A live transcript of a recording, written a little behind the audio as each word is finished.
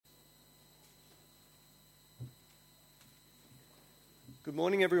Good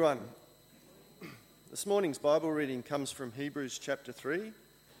morning, everyone. This morning's Bible reading comes from Hebrews chapter 3,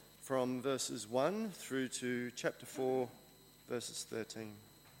 from verses 1 through to chapter 4, verses 13.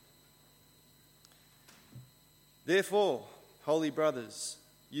 Therefore, holy brothers,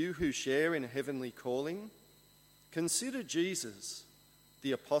 you who share in a heavenly calling, consider Jesus,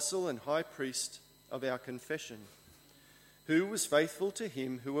 the apostle and high priest of our confession, who was faithful to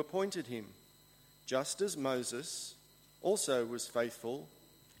him who appointed him, just as Moses also was faithful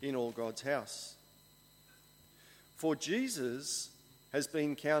in all God's house. For Jesus has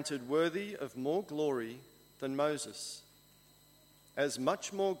been counted worthy of more glory than Moses, as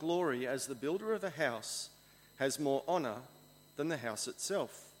much more glory as the builder of a house has more honour than the house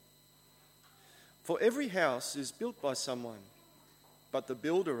itself. For every house is built by someone, but the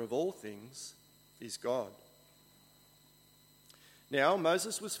builder of all things is God. Now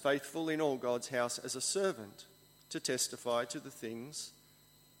Moses was faithful in all God's house as a servant, to testify to the things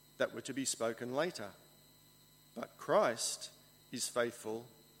that were to be spoken later. But Christ is faithful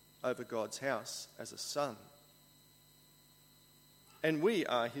over God's house as a son. And we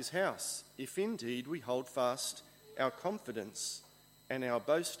are his house, if indeed we hold fast our confidence and our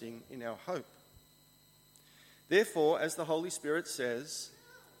boasting in our hope. Therefore, as the Holy Spirit says,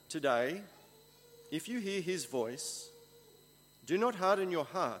 today, if you hear his voice, do not harden your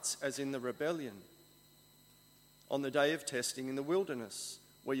hearts as in the rebellion on the day of testing in the wilderness,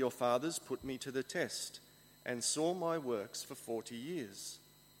 where your fathers put me to the test and saw my works for 40 years.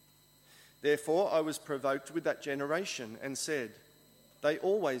 Therefore I was provoked with that generation and said, they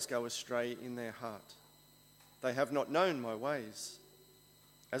always go astray in their heart. They have not known my ways.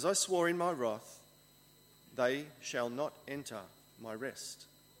 As I swore in my wrath, they shall not enter my rest.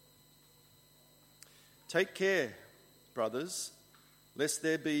 Take care, brothers, lest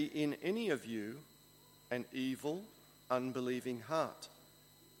there be in any of you an evil, unbelieving heart,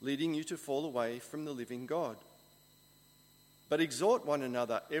 leading you to fall away from the living God. But exhort one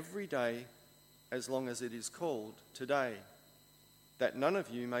another every day, as long as it is called today, that none of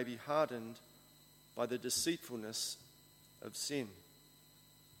you may be hardened by the deceitfulness of sin.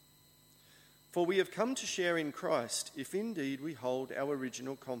 For we have come to share in Christ, if indeed we hold our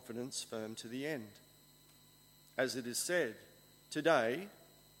original confidence firm to the end. As it is said, today,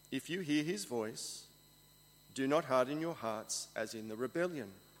 if you hear his voice, do not harden your hearts as in the rebellion.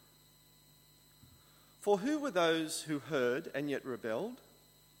 For who were those who heard and yet rebelled?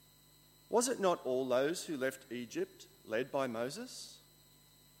 Was it not all those who left Egypt, led by Moses?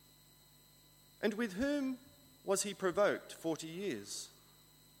 And with whom was he provoked 40 years?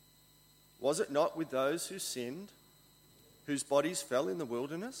 Was it not with those who sinned, whose bodies fell in the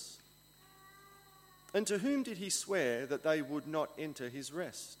wilderness? And to whom did he swear that they would not enter his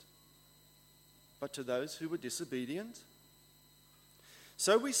rest? But to those who were disobedient?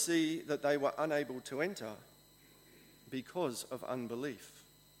 So we see that they were unable to enter because of unbelief.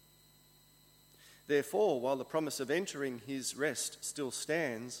 Therefore, while the promise of entering his rest still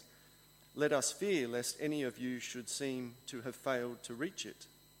stands, let us fear lest any of you should seem to have failed to reach it.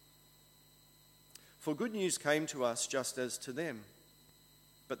 For good news came to us just as to them,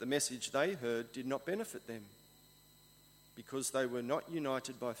 but the message they heard did not benefit them, because they were not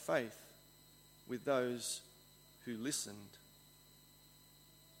united by faith with those who listened.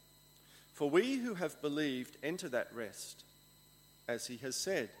 For we who have believed enter that rest, as he has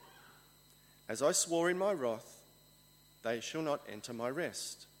said, as I swore in my wrath, they shall not enter my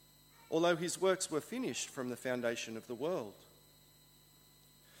rest, although his works were finished from the foundation of the world.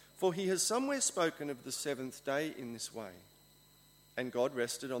 For he has somewhere spoken of the seventh day in this way, and God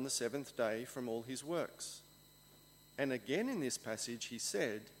rested on the seventh day from all his works. And again in this passage he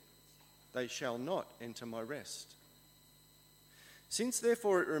said, they shall not enter my rest. Since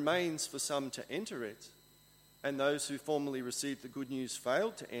therefore it remains for some to enter it, and those who formerly received the good news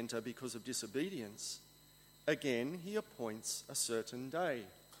failed to enter because of disobedience, again he appoints a certain day,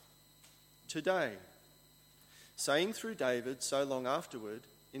 today, saying through David so long afterward,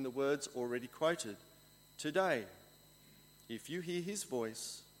 in the words already quoted, today, if you hear his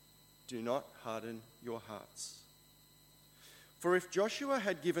voice, do not harden your hearts. For if Joshua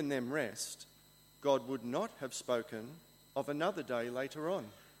had given them rest, God would not have spoken of another day later on.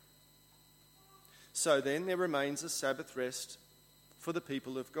 So then there remains a Sabbath rest for the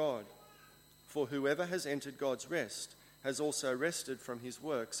people of God. For whoever has entered God's rest has also rested from his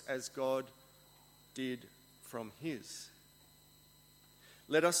works as God did from his.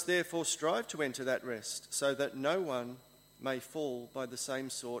 Let us therefore strive to enter that rest, so that no one may fall by the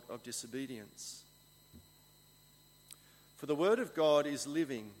same sort of disobedience. For the word of God is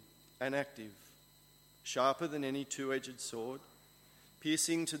living and active, sharper than any two-edged sword,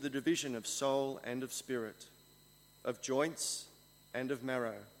 piercing to the division of soul and of spirit, of joints and of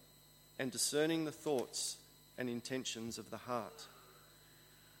marrow, and discerning the thoughts and intentions of the heart.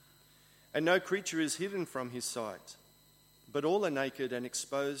 And no creature is hidden from his sight, but all are naked and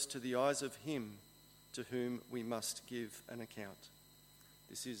exposed to the eyes of him to whom we must give an account.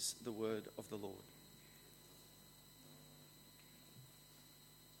 This is the word of the Lord.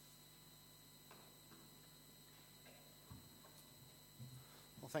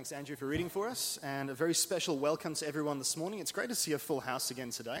 Thanks, Andrew, for reading for us, and a very special welcome to everyone this morning. It's great to see a full house again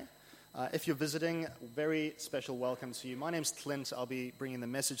today. If you're visiting, very special welcome to you. My name's Clint. I'll be bringing the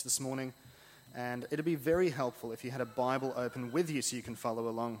message this morning, and it'd be very helpful if you had a Bible open with you so you can follow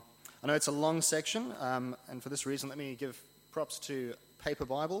along. I know it's a long section, and for this reason, let me give props to paper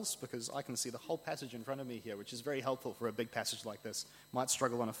Bibles, because I can see the whole passage in front of me here, which is very helpful for a big passage like this. Might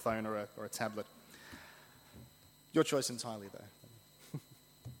struggle on a phone or a tablet. Your choice entirely, though.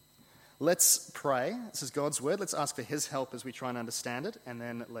 Let's pray. This is God's word. Let's ask for his help as we try and understand it, and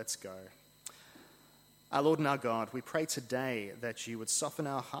then let's go. Our Lord and our God, we pray today that you would soften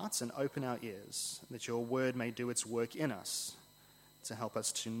our hearts and open our ears, that your word may do its work in us to help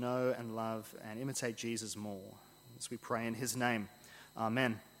us to know and love and imitate Jesus more. As we pray in his name.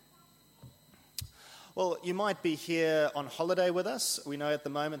 Amen. Well, you might be here on holiday with us. We know at the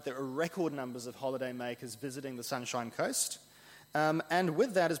moment there are record numbers of holiday makers visiting the Sunshine Coast. And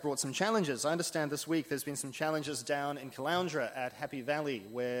with that has brought some challenges. I understand this week there's been some challenges down in Caloundra at Happy Valley,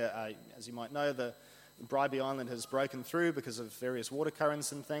 where, as you might know, the Bribie Island has broken through because of various water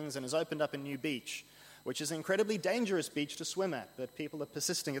currents and things, and has opened up a new beach, which is an incredibly dangerous beach to swim at, but people are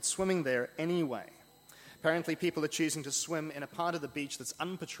persisting at swimming there anyway. Apparently people are choosing to swim in a part of the beach that's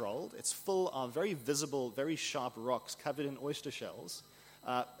unpatrolled. It's full of very visible, very sharp rocks covered in oyster shells.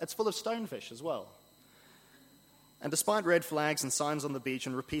 It's full of stonefish as well. And despite red flags and signs on the beach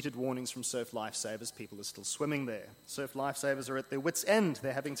and repeated warnings from surf lifesavers, people are still swimming there. Surf lifesavers are at their wits' end.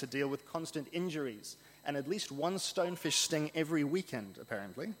 They're having to deal with constant injuries and at least one stonefish sting every weekend,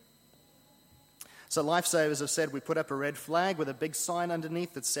 apparently. So lifesavers have said, we put up a red flag with a big sign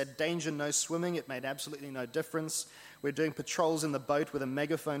underneath that said, danger, no swimming. It made absolutely no difference. We're doing patrols in the boat with a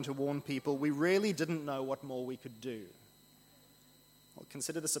megaphone to warn people. We really didn't know what more we could do. Well,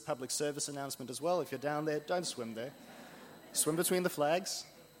 consider this a public service announcement as well. If you're down there, don't swim there. Swim between the flags.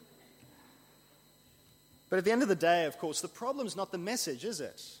 But at the end of the day, of course, the problem's not the message, is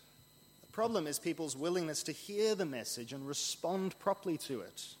it? The problem is people's willingness to hear the message and respond properly to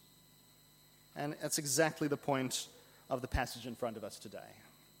it. And that's exactly the point of the passage in front of us today.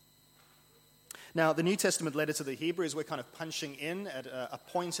 Now, the New Testament letter to the Hebrews, we're kind of punching in at a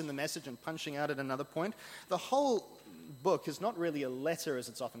point in the message and punching out at another point. The whole book is not really a letter, as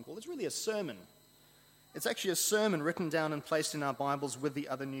it's often called. It's really a sermon. It's actually a sermon written down and placed in our Bibles with the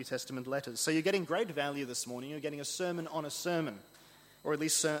other New Testament letters. So you're getting great value this morning. You're getting a sermon on a sermon, or at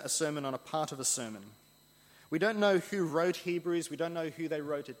least a sermon on a part of a sermon. We don't know who wrote Hebrews. We don't know who they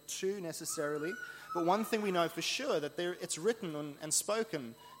wrote it to necessarily. But one thing we know for sure, that it's written and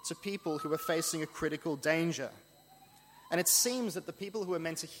spoken to people who are facing a critical danger. And it seems that the people who were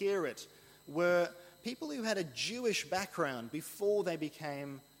meant to hear it were people who had a Jewish background before they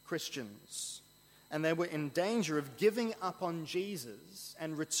became Christians. And they were in danger of giving up on Jesus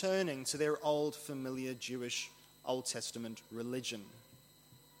and returning to their old, familiar Jewish Old Testament religion.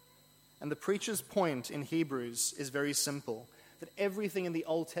 And the preacher's point in Hebrews is very simple, that everything in the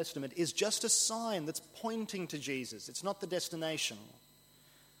Old Testament is just a sign that's pointing to Jesus. It's not the destination.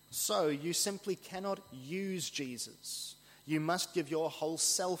 So you simply cannot use Jesus. You must give your whole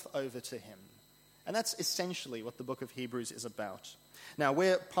self over to him. And that's essentially what the book of Hebrews is about. Now,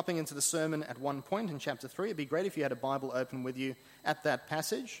 we're popping into the sermon at one point in chapter 3. It'd be great if you had a Bible open with you at that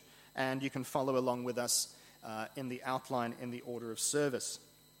passage, and you can follow along with us in the outline in the order of service.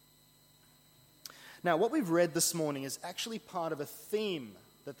 Now, what we've read this morning is actually part of a theme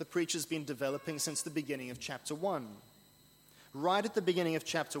that the preacher's been developing since the beginning of chapter 1. Right at the beginning of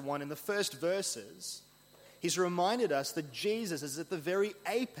chapter 1, in the first verses, he's reminded us that Jesus is at the very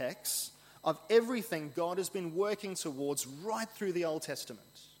apex of everything God has been working towards right through the Old Testament.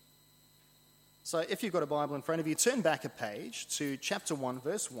 So if you've got a Bible in front of you, turn back a page to chapter 1,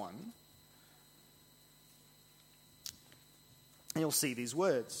 verse 1, and you'll see these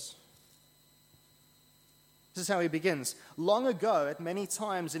words. This is how he begins. Long ago, at many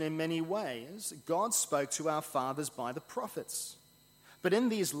times and in many ways, God spoke to our fathers by the prophets. But in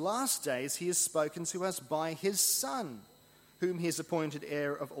these last days, he has spoken to us by his Son, whom he has appointed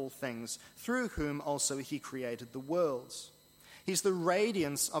heir of all things, through whom also he created the worlds. He's the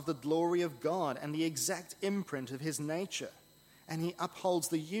radiance of the glory of God and the exact imprint of his nature, and he upholds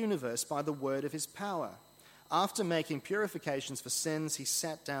the universe by the word of his power. After making purifications for sins, he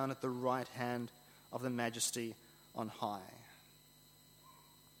sat down at the right hand of the Majesty on high.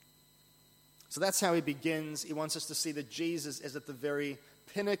 So that's how he begins. He wants us to see that Jesus is at the very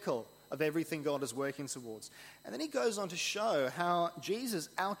pinnacle of everything God is working towards. And then he goes on to show how Jesus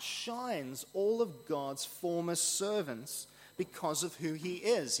outshines all of God's former servants because of who he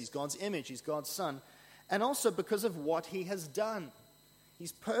is. He's God's image, he's God's son, and also because of what he has done.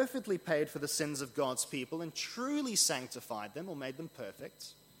 He's perfectly paid for the sins of God's people and truly sanctified them or made them perfect.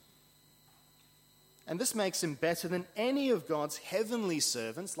 And this makes him better than any of God's heavenly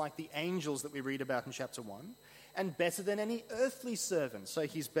servants, like the angels that we read about in chapter 1, and better than any earthly servant. So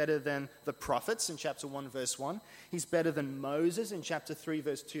he's better than the prophets in chapter 1, verse 1. He's better than Moses in chapter 3,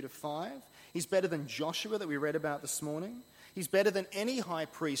 verse 2 to 5. He's better than Joshua that we read about this morning. He's better than any high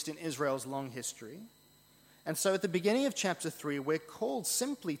priest in Israel's long history. And so at the beginning of chapter 3, we're called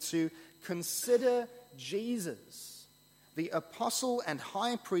simply to consider Jesus, the apostle and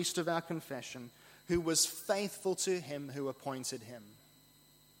high priest of our confession, who was faithful to him who appointed him.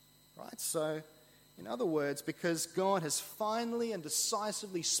 Right? So, in other words, because God has finally and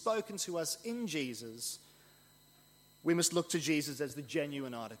decisively spoken to us in Jesus, we must look to Jesus as the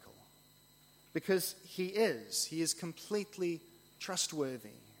genuine article. Because he is completely trustworthy.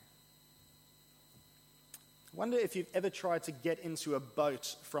 I wonder if you've ever tried to get into a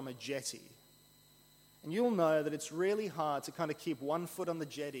boat from a jetty. And you'll know that it's really hard to kind of keep one foot on the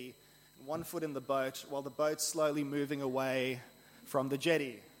jetty and one foot in the boat while the boat's slowly moving away from the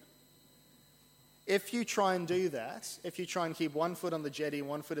jetty. If you try and do that, if you try and keep one foot on the jetty and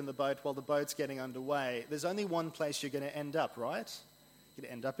one foot in the boat while the boat's getting underway, there's only one place you're going to end up, right? You're going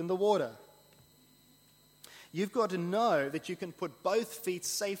to end up in the water. You've got to know that you can put both feet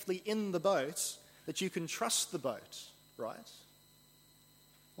safely in the boat, that you can trust the boat, right?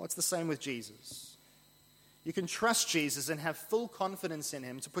 Well, it's the same with Jesus. You can trust Jesus and have full confidence in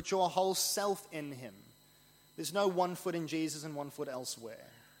him, to put your whole self in him. There's no one foot in Jesus and one foot elsewhere.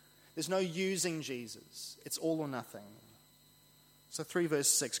 There's no using Jesus. It's all or nothing. So 3 verse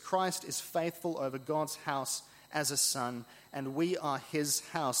 6, Christ is faithful over God's house as a son, and we are his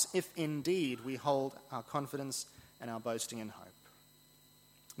house, if indeed we hold our confidence and our boasting in hope.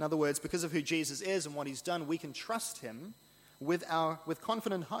 In other words, because of who Jesus is and what he's done, we can trust him with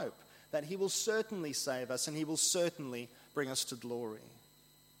confident hope that he will certainly save us and he will certainly bring us to glory.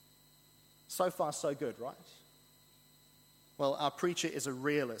 So far, so good, right? Well, our preacher is a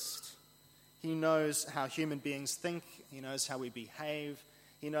realist. He knows how human beings think. He knows how we behave.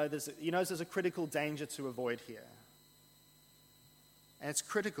 He knows there's a critical danger to avoid here. And it's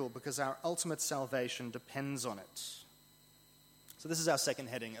critical because our ultimate salvation depends on it. So this is our second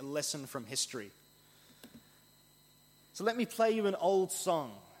heading, a lesson from history. So let me play you an old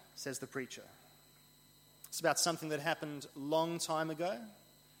song, says the preacher. It's about something that happened a long time ago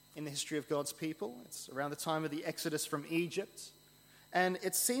in the history of God's people. It's around the time of the Exodus from Egypt. And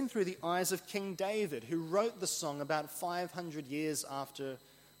it's seen through the eyes of King David, who wrote the song about 500 years after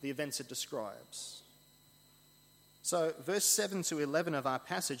the events it describes. So verse 7 to 11 of our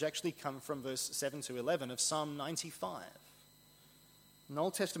passage actually come from verse 7 to 11 of Psalm 95. An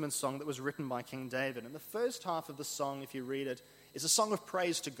Old Testament song that was written by King David. And the first half of the song, if you read it, is a song of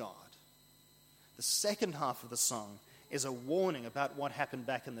praise to God. The second half of the song is a warning about what happened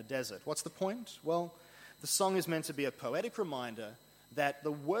back in the desert. What's the point? Well, the song is meant to be a poetic reminder that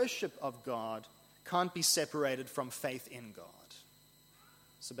the worship of God can't be separated from faith in God.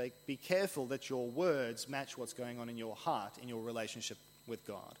 So be careful that your words match what's going on in your heart, in your relationship with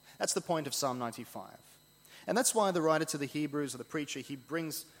God. That's the point of Psalm 95. And that's why the writer to the Hebrews, or the preacher, he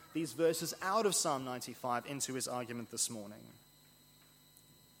brings these verses out of Psalm 95 into his argument this morning.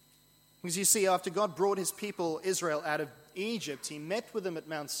 Because you see, after God brought his people Israel out of Egypt, he met with them at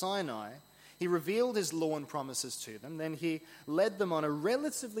Mount Sinai. He revealed his law and promises to them. Then he led them on a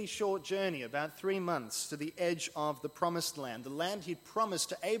relatively short journey, about 3 months, to the edge of the promised land, the land he'd promised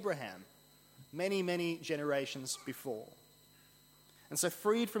to Abraham many, many generations before. And so,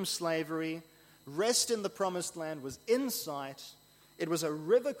 freed from slavery, rest in the promised land was in sight. It was a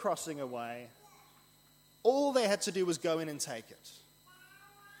river crossing away. All they had to do was go in and take it.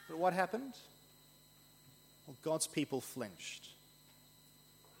 But what happened? Well, God's people flinched.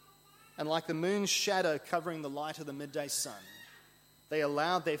 And like the moon's shadow covering the light of the midday sun, they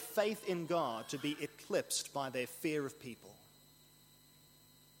allowed their faith in God to be eclipsed by their fear of people.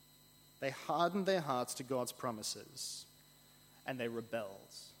 They hardened their hearts to God's promises, and they rebelled.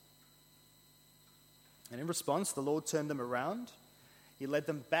 And in response, the Lord turned them around. He led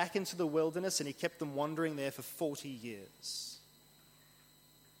them back into the wilderness, and he kept them wandering there for 40 years.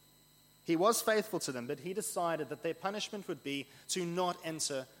 He was faithful to them, but he decided that their punishment would be to not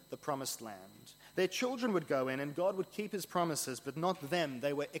enter the promised land. Their children would go in, and God would keep his promises, but not them.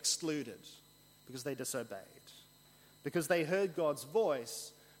 They were excluded because they disobeyed, because they heard God's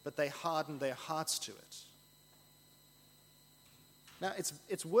voice, but they hardened their hearts to it. Now,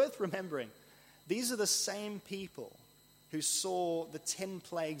 it's worth remembering, these are the same people who saw the 10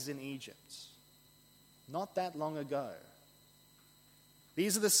 plagues in Egypt not that long ago.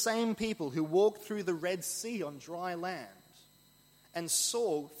 These are the same people who walked through the Red Sea on dry land and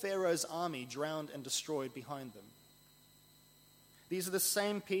saw Pharaoh's army drowned and destroyed behind them. These are the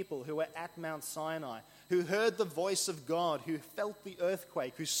same people who were at Mount Sinai, who heard the voice of God, who felt the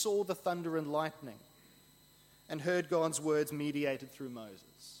earthquake, who saw the thunder and lightning, and heard God's words mediated through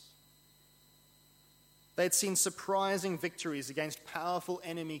Moses. They had seen surprising victories against powerful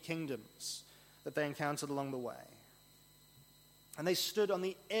enemy kingdoms that they encountered along the way. And they stood on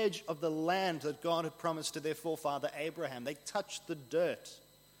the edge of the land that God had promised to their forefather Abraham. They touched the dirt.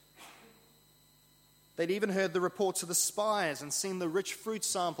 They'd even heard the reports of the spies and seen the rich fruit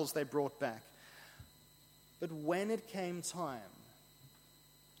samples they brought back. But when it came time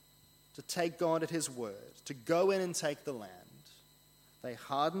to take God at his word, to go in and take the land, they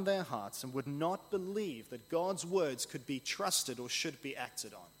hardened their hearts and would not believe that God's words could be trusted or should be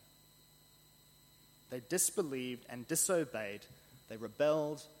acted on. They disbelieved and disobeyed. They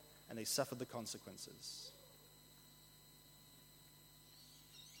rebelled, and they suffered the consequences.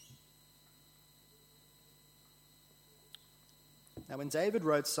 Now, when David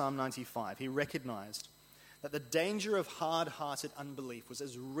wrote Psalm 95, he recognized that the danger of hard-hearted unbelief was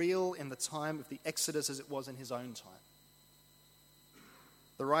as real in the time of the Exodus as it was in his own time.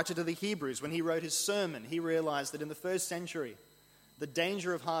 The writer to the Hebrews, when he wrote his sermon, he realized that in the first century, the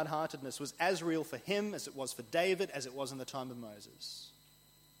danger of hard-heartedness was as real for him as it was for David, as it was in the time of Moses.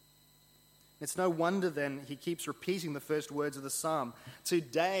 It's no wonder then he keeps repeating the first words of the psalm.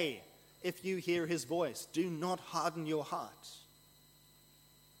 Today, if you hear his voice, do not harden your heart.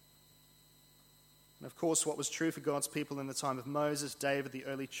 And of course, what was true for God's people in the time of Moses, David, the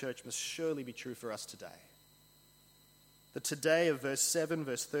early church, must surely be true for us today. The today of verse 7,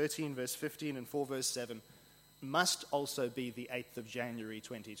 verse 13, verse 15, and 4 verse 7 must also be the 8th of January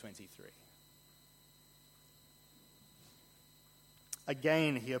 2023.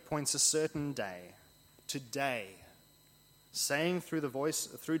 Again, he appoints a certain day, today, saying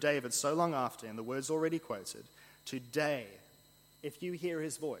through David so long after, in the words already quoted, today, if you hear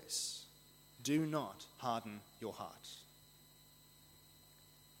his voice, do not harden your heart.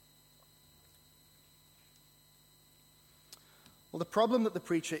 Well, the problem that the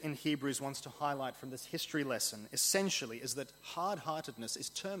preacher in Hebrews wants to highlight from this history lesson, essentially, is that hard-heartedness is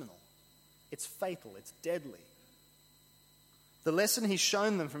terminal. It's fatal. It's deadly. The lesson he's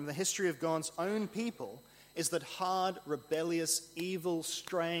shown them from the history of God's own people is that hard, rebellious, evil,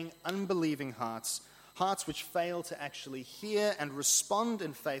 straying, unbelieving hearts which fail to actually hear and respond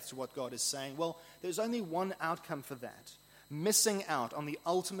in faith to what God is saying, well, there's only one outcome for that: missing out on the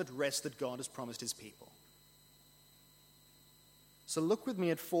ultimate rest that God has promised his people. So look with me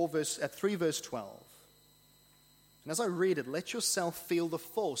at 3 verse 12. And as I read it, let yourself feel the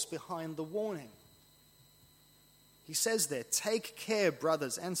force behind the warning. He says there, take care,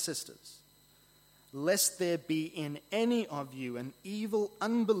 brothers and sisters, lest there be in any of you an evil,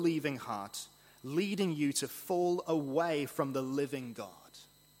 unbelieving heart, leading you to fall away from the living God.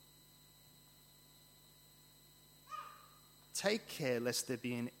 Take care lest there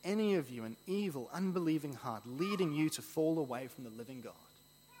be in any of you an evil, unbelieving heart, leading you to fall away from the living God.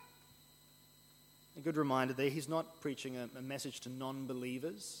 A good reminder there, he's not preaching a message to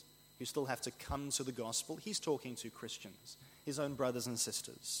non-believers who still have to come to the gospel. He's talking to Christians, his own brothers and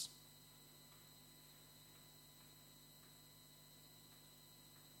sisters.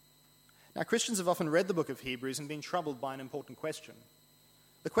 Now, Christians have often read the book of Hebrews and been troubled by an important question.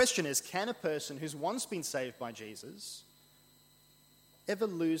 The question is, can a person who's once been saved by Jesus ever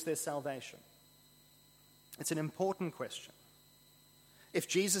lose their salvation? It's an important question. If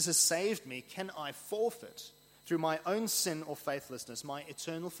Jesus has saved me, can I forfeit, through my own sin or faithlessness, my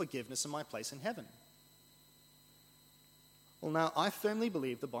eternal forgiveness and my place in heaven? Well, now, I firmly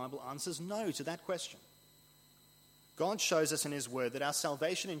believe the Bible answers no to that question. God shows us in his word that our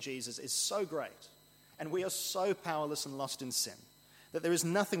salvation in Jesus is so great, and we are so powerless and lost in sin, that there is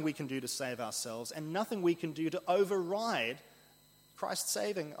nothing we can do to save ourselves and nothing we can do to override Christ's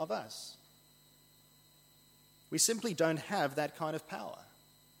saving of us. We simply don't have that kind of power.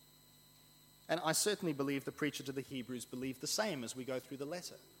 And I certainly believe the preacher to the Hebrews believed the same as we go through the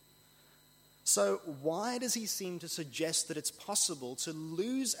letter. So why does he seem to suggest that it's possible to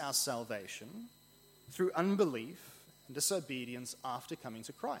lose our salvation through unbelief and disobedience after coming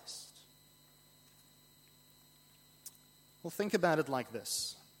to Christ? Well, think about it like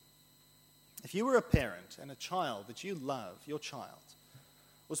this. If you were a parent and a child that you love, your child,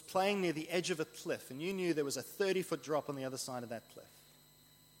 was playing near the edge of a cliff and you knew there was a 30-foot drop on the other side of that cliff,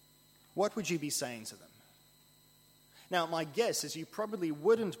 what would you be saying to them? Now, my guess is you probably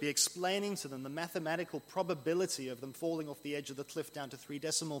wouldn't be explaining to them the mathematical probability of them falling off the edge of the cliff down to 3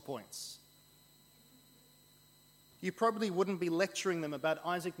 decimal points. You probably wouldn't be lecturing them about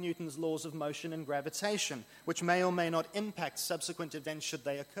Isaac Newton's laws of motion and gravitation, which may or may not impact subsequent events should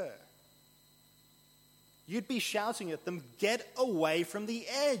they occur. You'd be shouting at them, "Get away from the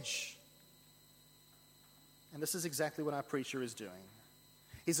edge!" And this is exactly what our preacher is doing.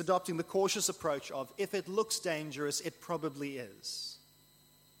 He's adopting the cautious approach of, if it looks dangerous, it probably is.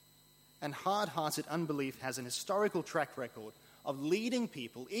 And hard-hearted unbelief has an historical track record of leading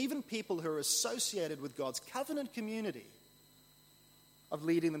people, even people who are associated with God's covenant community, of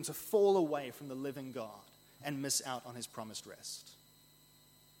leading them to fall away from the living God and miss out on his promised rest.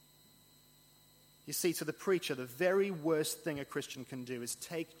 You see, to the preacher, the very worst thing a Christian can do is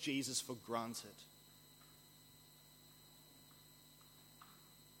take Jesus for granted.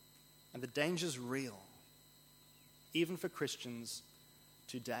 And the danger's real, even for Christians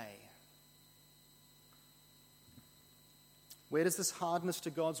today. Where does this hardness to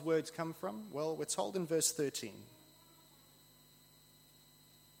God's words come from? Well, we're told in verse 13.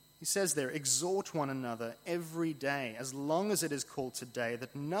 He says there, "Exhort one another every day, as long as it is called today,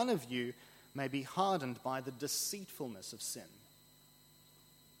 that none of you may be hardened by the deceitfulness of sin."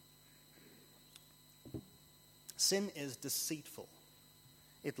 Sin is deceitful.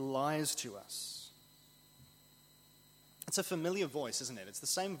 It lies to us. It's a familiar voice, isn't it? It's the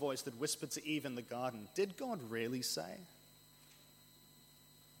same voice that whispered to Eve in the garden, "Did God really say?"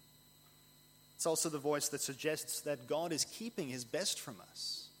 It's also the voice that suggests that God is keeping his best from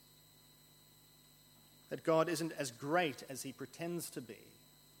us. That God isn't as great as he pretends to be.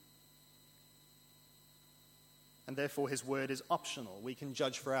 And therefore his word is optional. We can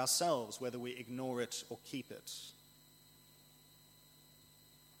judge for ourselves whether we ignore it or keep it.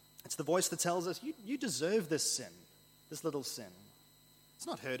 It's the voice that tells us, you deserve this sin, this little sin. It's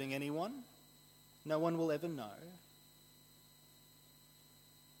not hurting anyone. No one will ever know.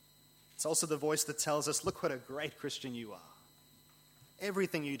 It's also the voice that tells us, look what a great Christian you are.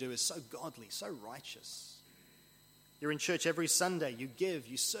 Everything you do is so godly, so righteous. You're in church every Sunday, you give,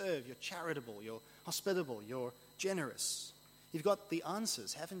 you serve, you're charitable, you're hospitable, you're generous. You've got the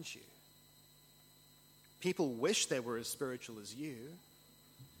answers, haven't you? People wish they were as spiritual as you.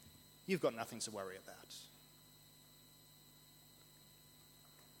 You've got nothing to worry about.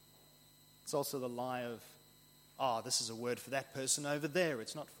 It's also the lie of, this is a word for that person over there.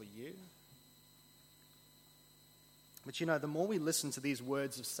 It's not for you. But the more we listen to these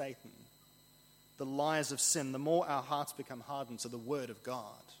words of Satan, the lies of sin, the more our hearts become hardened to the word of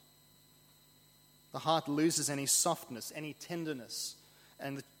God. The heart loses any softness, any tenderness,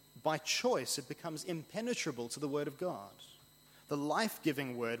 and by choice it becomes impenetrable to the word of God. The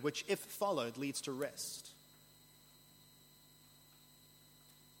life-giving word, which, if followed, leads to rest.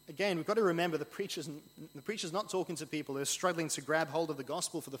 Again, we've got to remember the preacher's not talking to people who are struggling to grab hold of the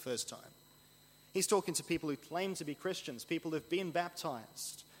gospel for the first time. He's talking to people who claim to be Christians, people who have been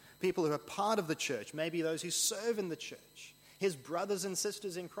baptized, people who are part of the church, maybe those who serve in the church, his brothers and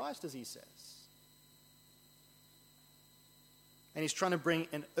sisters in Christ, as he says. And he's trying to bring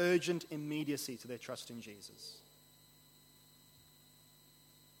an urgent immediacy to their trust in Jesus.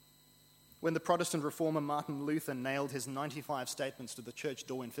 When the Protestant reformer Martin Luther nailed his 95 statements to the church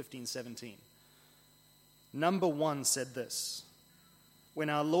door in 1517, number 1 said this: when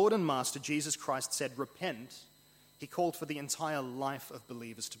our Lord and Master Jesus Christ said, "Repent," he called for the entire life of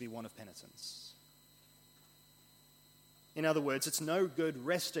believers to be one of penitence. In other words, it's no good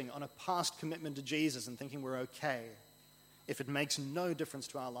resting on a past commitment to Jesus and thinking we're okay if it makes no difference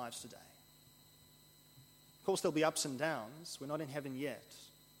to our lives today. Of course, there'll be ups and downs. We're not in heaven yet.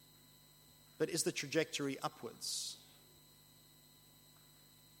 But is the trajectory upwards?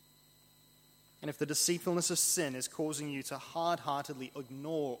 And if the deceitfulness of sin is causing you to hard-heartedly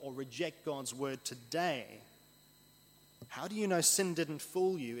ignore or reject God's word today, how do you know sin didn't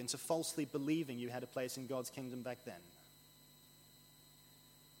fool you into falsely believing you had a place in God's kingdom back then?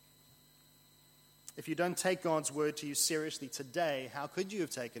 If you don't take God's word to you seriously today, how could you have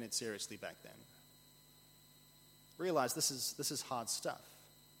taken it seriously back then? Realize this is hard stuff.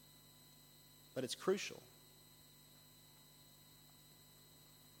 But it's crucial.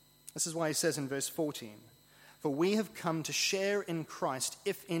 This is why he says in verse 14, "For we have come to share in Christ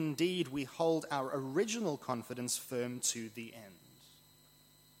if indeed we hold our original confidence firm to the end."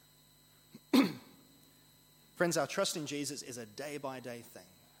 Friends, our trust in Jesus is a day-by-day thing.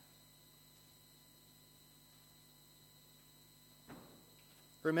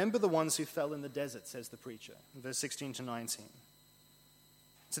 Remember the ones who fell in the desert, says the preacher, in verse 16 to 19.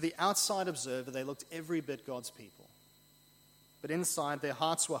 To the outside observer, they looked every bit God's people. But inside, their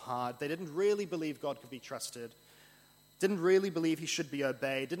hearts were hard. They didn't really believe God could be trusted, didn't really believe he should be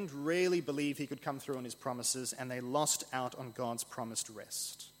obeyed, didn't really believe he could come through on his promises, and they lost out on God's promised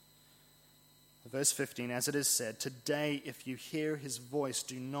rest. Verse 15, as it is said, "Today, if you hear his voice,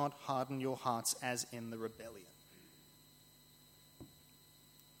 do not harden your hearts as in the rebellion."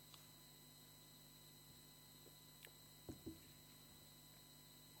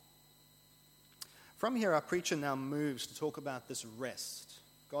 From here, our preacher now moves to talk about this rest,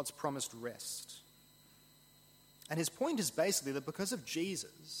 God's promised rest. And his point is basically that because of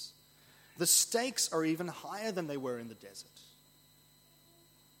Jesus, the stakes are even higher than they were in the desert.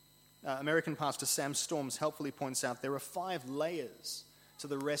 American pastor Sam Storms helpfully points out there are 5 layers to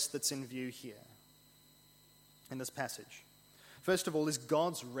the rest that's in view here in this passage. First of all is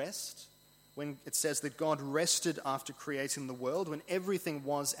God's rest, when it says that God rested after creating the world, when everything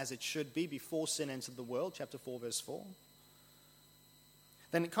was as it should be before sin entered the world, chapter 4, verse 4.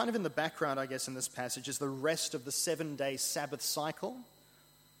 Then kind of in the background, I guess, in this passage is the rest of the 7-day Sabbath cycle,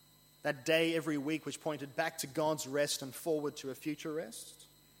 that day every week which pointed back to God's rest and forward to a future rest.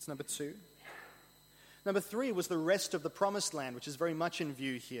 That's number 2. Number 3 was the rest of the promised land, which is very much in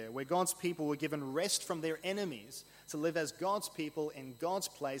view here, where God's people were given rest from their enemies to live as God's people in God's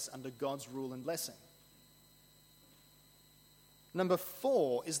place under God's rule and blessing. Number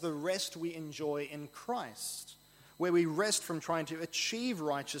 4 is the rest we enjoy in Christ, where we rest from trying to achieve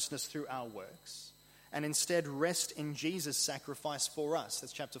righteousness through our works and instead rest in Jesus' sacrifice for us.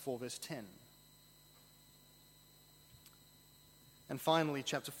 That's chapter 4, verse 10. And finally,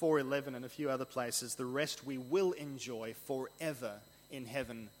 chapter 4:11 and a few other places, the rest we will enjoy forever in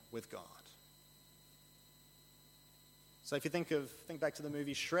heaven with God. So if you think back to the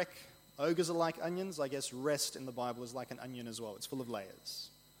movie Shrek, ogres are like onions. I guess rest in the Bible is like an onion as well. It's full of layers.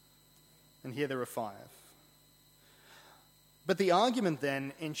 And here there are 5. But the argument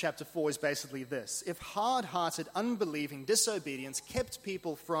then in chapter 4 is basically this. If hard-hearted, unbelieving disobedience kept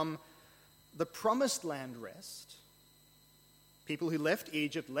people from the promised land rest, people who left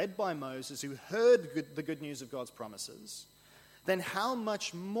Egypt, led by Moses, who heard the good news of God's promises, then how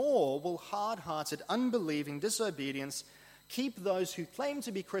much more will hard-hearted, unbelieving disobedience keep those who claim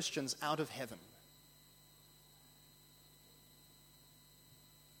to be Christians out of heaven?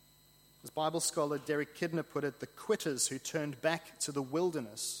 As Bible scholar Derek Kidner put it, the quitters who turned back to the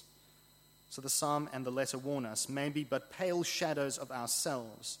wilderness, so the psalm and the letter warn us, may be but pale shadows of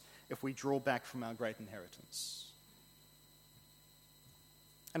ourselves if we draw back from our great inheritance.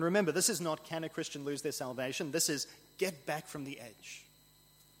 And remember, this is not can a Christian lose their salvation? This is get back from the edge.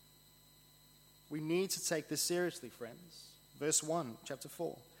 We need to take this seriously, friends. Verse 1, chapter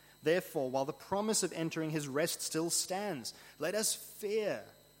 4. Therefore, while the promise of entering his rest still stands, let us fear,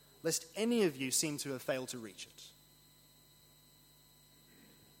 lest any of you seem to have failed to reach it.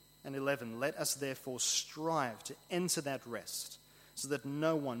 And 11, let us therefore strive to enter that rest, so that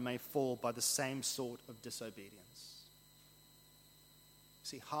no one may fall by the same sort of disobedience.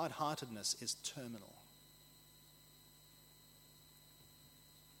 See, hard-heartedness is terminal.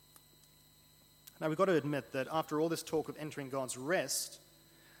 Now, we've got to admit that after all this talk of entering God's rest,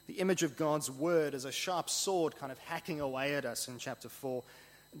 the image of God's word as a sharp sword kind of hacking away at us in chapter 4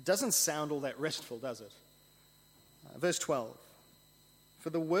 doesn't sound all that restful, does it? Verse 12. For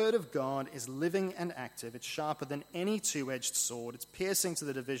the word of God is living and active. It's sharper than any two-edged sword. It's piercing to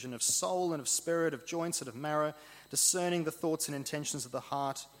the division of soul and of spirit, of joints and of marrow, discerning the thoughts and intentions of the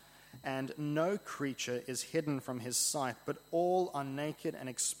heart. And no creature is hidden from his sight, but all are naked and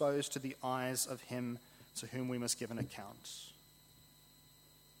exposed to the eyes of him to whom we must give an account.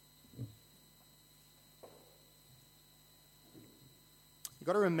 You've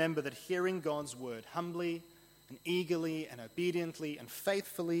got to remember that hearing God's word humbly and eagerly and obediently and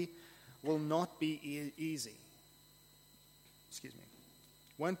faithfully will not be easy.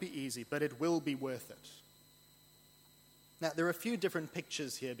 Won't be easy, but it will be worth it. Now, there are a few different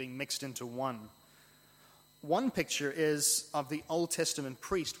pictures here being mixed into one. One picture is of the Old Testament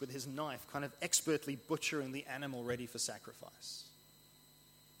priest with his knife kind of expertly butchering the animal ready for sacrifice.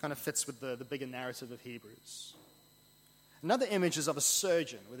 Kind of fits with the bigger narrative of Hebrews. Another image is of a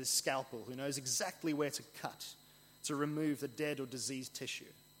surgeon with his scalpel who knows exactly where to cut to remove the dead or diseased tissue.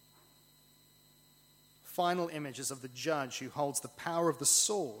 final image is of the judge who holds the power of the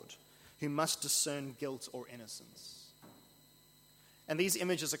sword, who must discern guilt or innocence. And these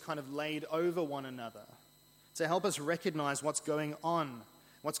images are kind of laid over one another to help us recognize what's going on,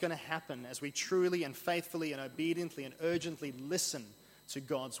 what's going to happen as we truly and faithfully and obediently and urgently listen to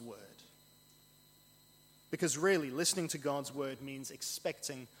God's word. Because really, listening to God's word means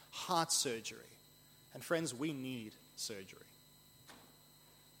expecting heart surgery. And friends, we need surgery.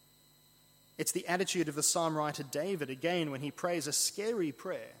 It's the attitude of the psalm writer David, again, when he prays a scary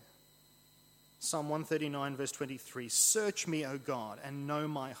prayer. Psalm 139, verse 23, "Search me, O God, and know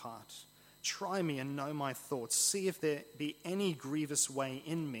my heart. Try me and know my thoughts. See if there be any grievous way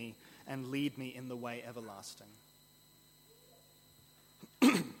in me, and lead me in the way everlasting."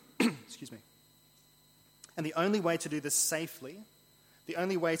 Excuse me. And the only way to do this safely, the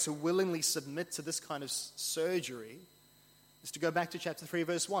only way to willingly submit to this kind of surgery, is to go back to chapter 3,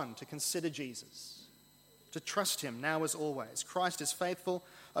 verse 1, to consider Jesus, to trust him now as always. Christ is faithful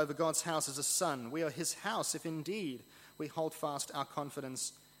over God's house as a son. We are his house if indeed we hold fast our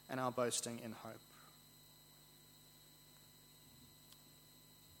confidence and our boasting in hope.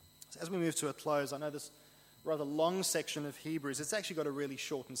 So as we move to a close, I know this rather long section of Hebrews, it's actually got a really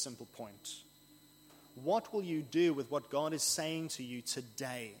short and simple point. What will you do with what God is saying to you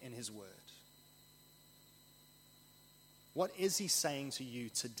today in his word? What is he saying to you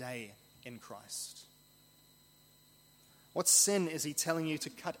today in Christ? What sin is he telling you to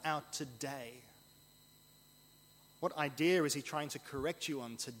cut out today? What idea is he trying to correct you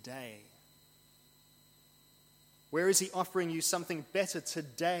on today? Where is he offering you something better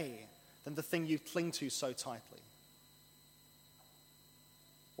today than the thing you cling to so tightly?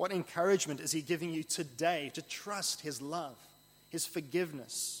 What encouragement is he giving you today to trust his love, his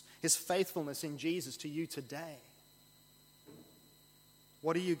forgiveness, his faithfulness in Jesus to you today?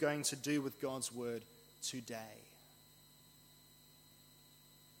 What are you going to do with God's word today?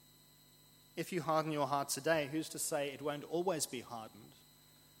 If you harden your heart today, who's to say it won't always be hardened?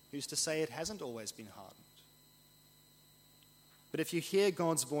 Who's to say it hasn't always been hardened? But if you hear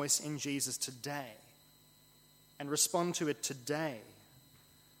God's voice in Jesus today and respond to it today,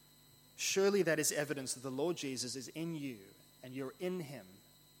 surely that is evidence that the Lord Jesus is in you and you're in him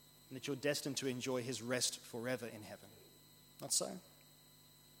and that you're destined to enjoy his rest forever in heaven. Not so?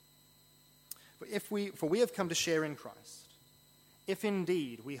 For we have come to share in Christ, if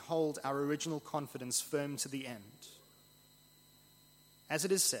indeed we hold our original confidence firm to the end. As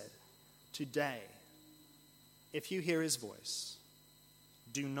it is said, today, if you hear his voice,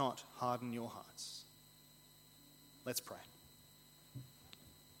 do not harden your hearts. Let's pray.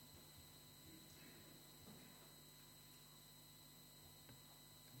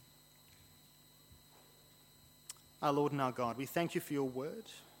 Our Lord and our God, we thank you for your word.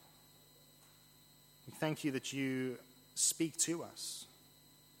 We thank you that you speak to us.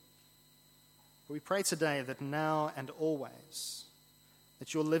 We pray today that now and always,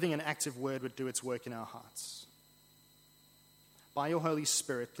 that your living and active word would do its work in our hearts. By your Holy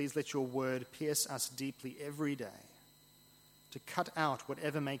Spirit, please let your word pierce us deeply every day to cut out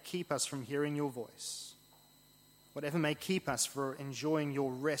whatever may keep us from hearing your voice, whatever may keep us from enjoying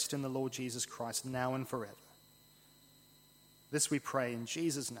your rest in the Lord Jesus Christ now and forever. This we pray in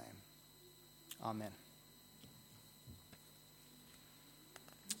Jesus' name. Amen.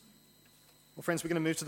 Well, friends, we're going to move to